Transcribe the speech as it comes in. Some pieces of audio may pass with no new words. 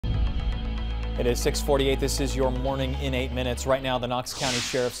It is 6:48. This is your morning in 8 minutes. Right now, the Knox County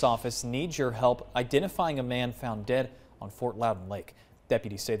Sheriff's Office needs your help identifying a man found dead on Fort Loudon Lake.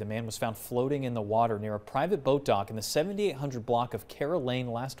 Deputies say the man was found floating in the water near a private boat dock in the 7800 block of Carroll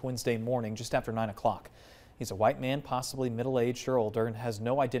Lane last Wednesday morning, just after 9 o'clock. He's a white man, possibly middle-aged or older, and has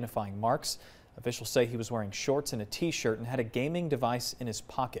no identifying marks. Officials say he was wearing shorts and a t-shirt and had a gaming device in his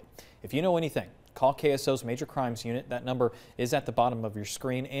pocket. If you know anything, call KSO's Major Crimes Unit. That number is at the bottom of your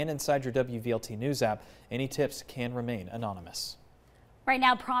screen and inside your WVLT News app. Any tips can remain anonymous. Right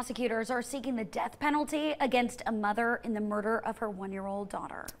now, prosecutors are seeking the death penalty against a mother in the murder of her 1-year-old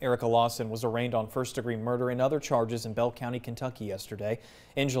daughter. Erica Lawson was arraigned on first-degree murder and other charges in Bell County, Kentucky yesterday.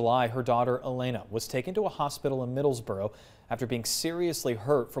 In July, her daughter Elena was taken to a hospital in Middlesboro after being seriously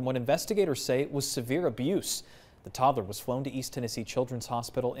hurt from what investigators say was severe abuse. The toddler was flown to East Tennessee Children's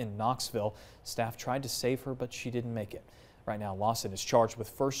Hospital in Knoxville. Staff tried to save her, but she didn't make it. Right now, Lawson is charged with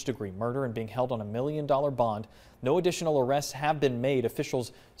first-degree murder and being held on a $1 million bond. No additional arrests have been made.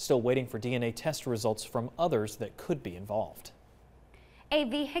 Officials still waiting for DNA test results from others that could be involved. A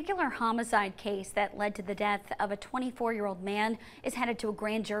vehicular homicide case that led to the death of a 24-year-old man is headed to a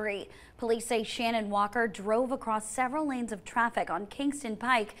grand jury. Police say Shannon Walker drove across several lanes of traffic on Kingston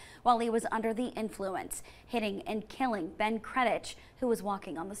Pike while he was under the influence, hitting and killing Ben Credich, who was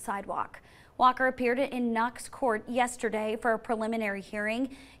walking on the sidewalk. Walker appeared in Knox Court yesterday for a preliminary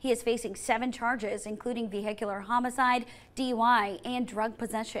hearing. He is facing 7 charges, including vehicular homicide, DUI, and drug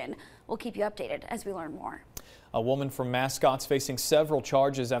possession. We'll keep you updated as we learn more. A woman from Mascot's facing several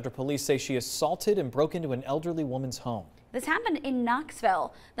charges after police say she assaulted and broke into an elderly woman's home. This happened in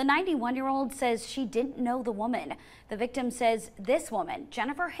Knoxville. The 91-year-old says she didn't know the woman. The victim says this woman,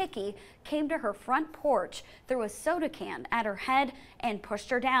 Jennifer Hickey, came to her front porch, threw a soda can at her head and pushed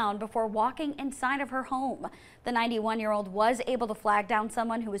her down before walking inside of her home. The 91-year-old was able to flag down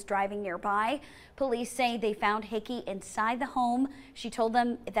someone who was driving nearby. Police say they found Hickey inside the home. She told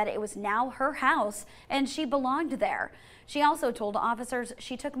them that it was now her house and she belonged there. She also told officers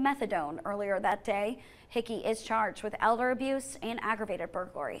she took methadone earlier that day. Hickey is charged with elder abuse and aggravated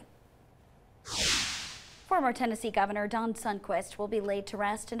burglary. Former Tennessee Governor Don Sundquist will be laid to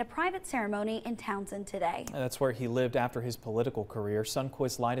rest in a private ceremony in Townsend today. That's where he lived after his political career.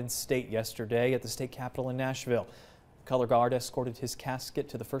 Sundquist lied in state yesterday at the state capitol in Nashville. The color guard escorted his casket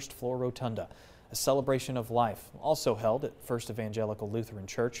to the first floor rotunda. A celebration of life also held at First Evangelical Lutheran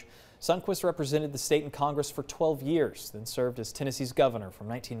Church. Sundquist represented the state in Congress for 12 years, then served as Tennessee's governor from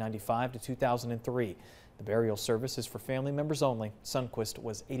 1995 to 2003. The burial service is for family members only. Sundquist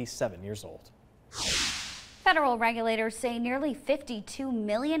was 87 years old. Federal regulators say nearly 52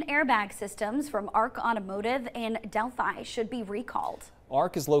 million airbag systems from ARC Automotive and Delphi should be recalled.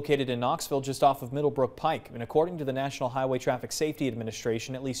 ARC is located in Knoxville just off of Middlebrook Pike, and according to the National Highway Traffic Safety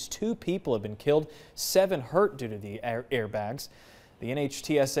Administration, at least 2 people have been killed, 7 hurt due to the airbags. The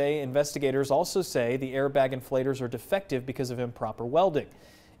NHTSA investigators also say the airbag inflators are defective because of improper welding.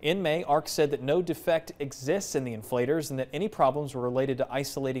 In May, ARC said that no defect exists in the inflators and that any problems were related to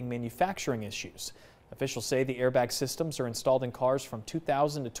isolating manufacturing issues. Officials say the airbag systems are installed in cars from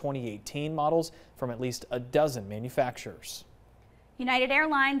 2000 to 2018 models from at least a dozen manufacturers. United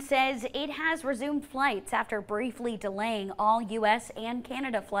Airlines says it has resumed flights after briefly delaying all U.S. and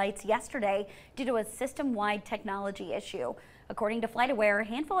Canada flights yesterday due to a system-wide technology issue. According to FlightAware, a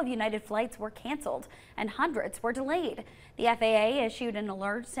handful of United flights were canceled and hundreds were delayed. The FAA issued an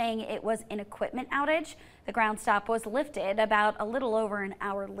alert saying it was an equipment outage. The ground stop was lifted about a little over an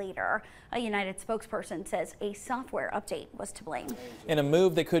hour later. A United spokesperson says a software update was to blame. In a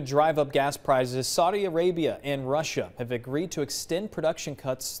move that could drive up gas prices, Saudi Arabia and Russia have agreed to extend production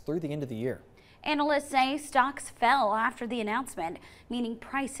cuts through the end of the year. Analysts say stocks fell after the announcement, meaning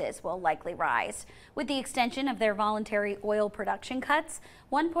prices will likely rise. With the extension of their voluntary oil production cuts,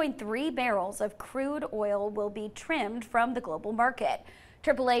 1.3 barrels of crude oil will be trimmed from the global market.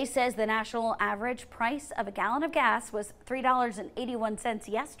 AAA says the national average price of a gallon of gas was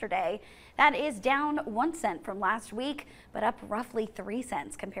 $3.81 yesterday. That is down 1 cent from last week, but up roughly 3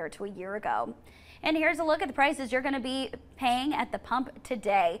 cents compared to a year ago. And here's a look at the prices you're going to be paying at the pump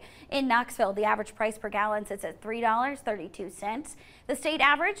today. In Knoxville, the average price per gallon sits at $3.32. The state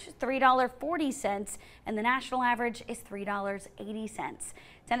average, $3.40, and the national average is $3.80.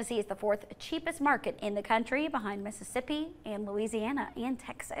 Tennessee is the 4th cheapest market in the country, behind Mississippi and Louisiana and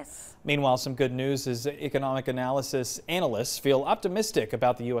Texas. Meanwhile, some good news is economic analysts feel optimistic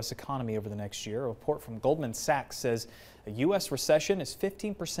about the U.S. economy over the next year. A report from Goldman Sachs says a U.S. recession is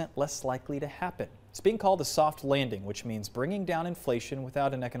 15% less likely to happen. It's being called a soft landing, which means bringing down inflation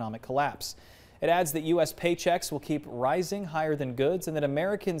without an economic collapse. It adds that U.S. paychecks will keep rising higher than goods and that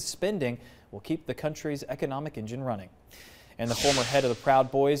American spending will keep the country's economic engine running. And the former head of the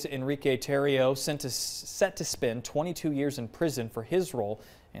Proud Boys, Enrique Tarrio, set to spend 22 years in prison for his role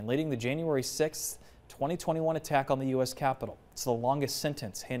in leading the January 6th, 2021 attack on the U.S. Capitol. It's the longest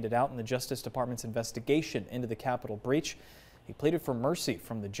sentence handed out in the Justice Department's investigation into the Capitol breach. He pleaded for mercy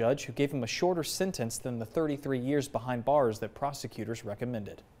from the judge, who gave him a shorter sentence than the 33 years behind bars that prosecutors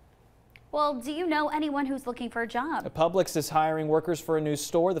recommended. Well, do you know anyone who's looking for a job? Publix is hiring workers for a new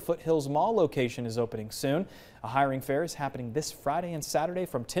store. The Foothills Mall location is opening soon. A hiring fair is happening this Friday and Saturday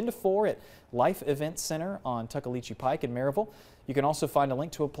from 10 to 4 at Life Event Center on Tuckaleechee Pike in Maryville. You can also find a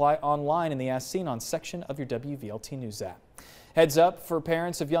link to apply online in the As Seen On section of your WVLT News app. Heads up for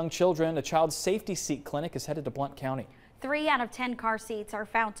parents of young children, a child safety seat clinic is headed to Blount County. 3 out of 10 car seats are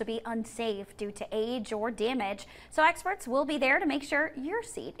found to be unsafe due to age or damage, so experts will be there to make sure your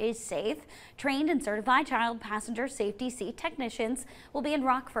seat is safe. Trained and certified child passenger safety seat technicians will be in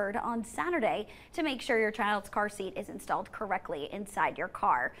Rockford on Saturday to make sure your child's car seat is installed correctly inside your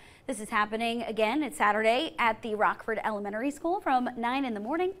car. This is happening again. It's Saturday at the Rockford Elementary School from 9 in the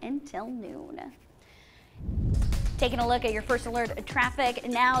morning until noon. Taking a look at your first alert traffic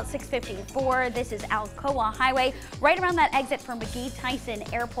now at 6:54. This is Alcoa Highway, right around that exit for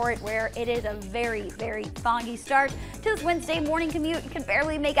McGee-Tyson Airport, where it is a very, very foggy start to this Wednesday morning commute. You can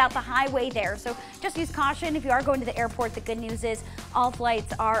barely make out the highway there, so just use caution if you are going to the airport. The good news is all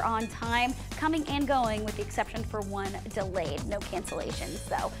flights are on time, coming and going, with the exception for one delayed. No cancellations,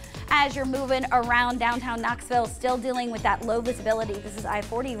 though. As you're moving around downtown Knoxville, still dealing with that low visibility. This is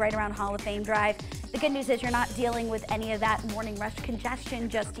I-40 right around Hall of Fame Drive. The good news is you're not dealing with any of that morning rush congestion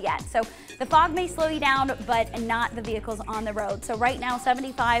just yet. So the fog may slow you down, but not the vehicles on the road. So right now,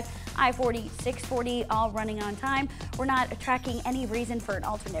 75, I-40, 640, all running on time. We're not tracking any reason for an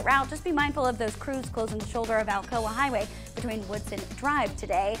alternate route. Just be mindful of those crews closing the shoulder of Alcoa Highway between Woodson Drive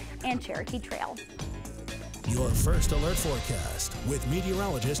today and Cherokee Trail. Your first alert forecast with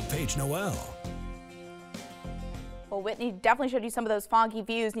meteorologist Paige Noel. Well, Whitney definitely showed you some of those foggy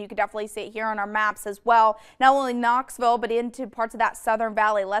views, and you can definitely see it here on our maps as well. Not only Knoxville, but into parts of that Southern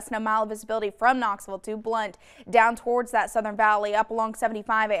Valley. Less than a mile of visibility from Knoxville to Blount, down towards that Southern Valley, up along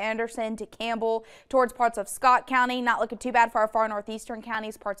 75 at Anderson to Campbell, towards parts of Scott County. Not looking too bad for our far northeastern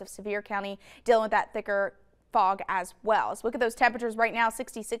counties, parts of Sevier County, dealing with that thicker fog as well. So look at those temperatures right now.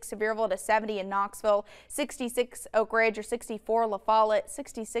 66 Sevierville to 70 in Knoxville, 66 Oak Ridge or 64 La Follette,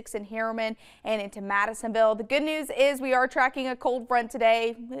 66 in Harriman and into Madisonville. The good news is we are tracking a cold front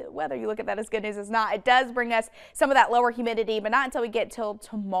today. Whether you look at that as good news or not, it does bring us some of that lower humidity, but not until we get till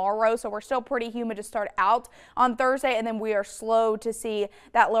tomorrow. So we're still pretty humid to start out on Thursday, and then we are slow to see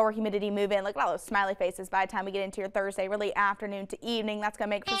that lower humidity move in. Look at all those smiley faces by the time we get into your Thursday, really afternoon to evening. That's going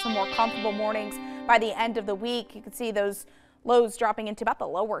to make for some more comfortable mornings by the end of the week. You can see those lows dropping into about the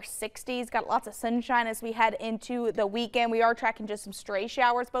lower 60s. Got lots of sunshine as we head into the weekend. We are tracking just some stray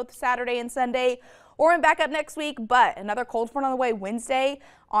showers both Saturday and Sunday. Orin back up next week, but another cold front on the way Wednesday.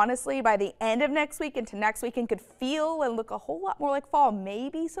 Honestly, by the end of next week into next weekend could feel and look a whole lot more like fall.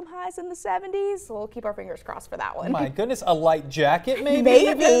 Maybe some highs in the 70s. So we'll keep our fingers crossed for that one. My goodness, a light jacket maybe?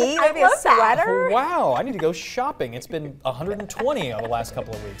 Maybe a sweater. Wow, I need to go shopping. It's been 120 over the last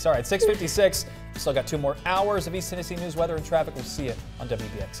couple of weeks. All right, 6:56. Still got 2 more hours of East Tennessee news, weather, and traffic. We'll see you on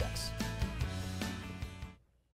WBXX.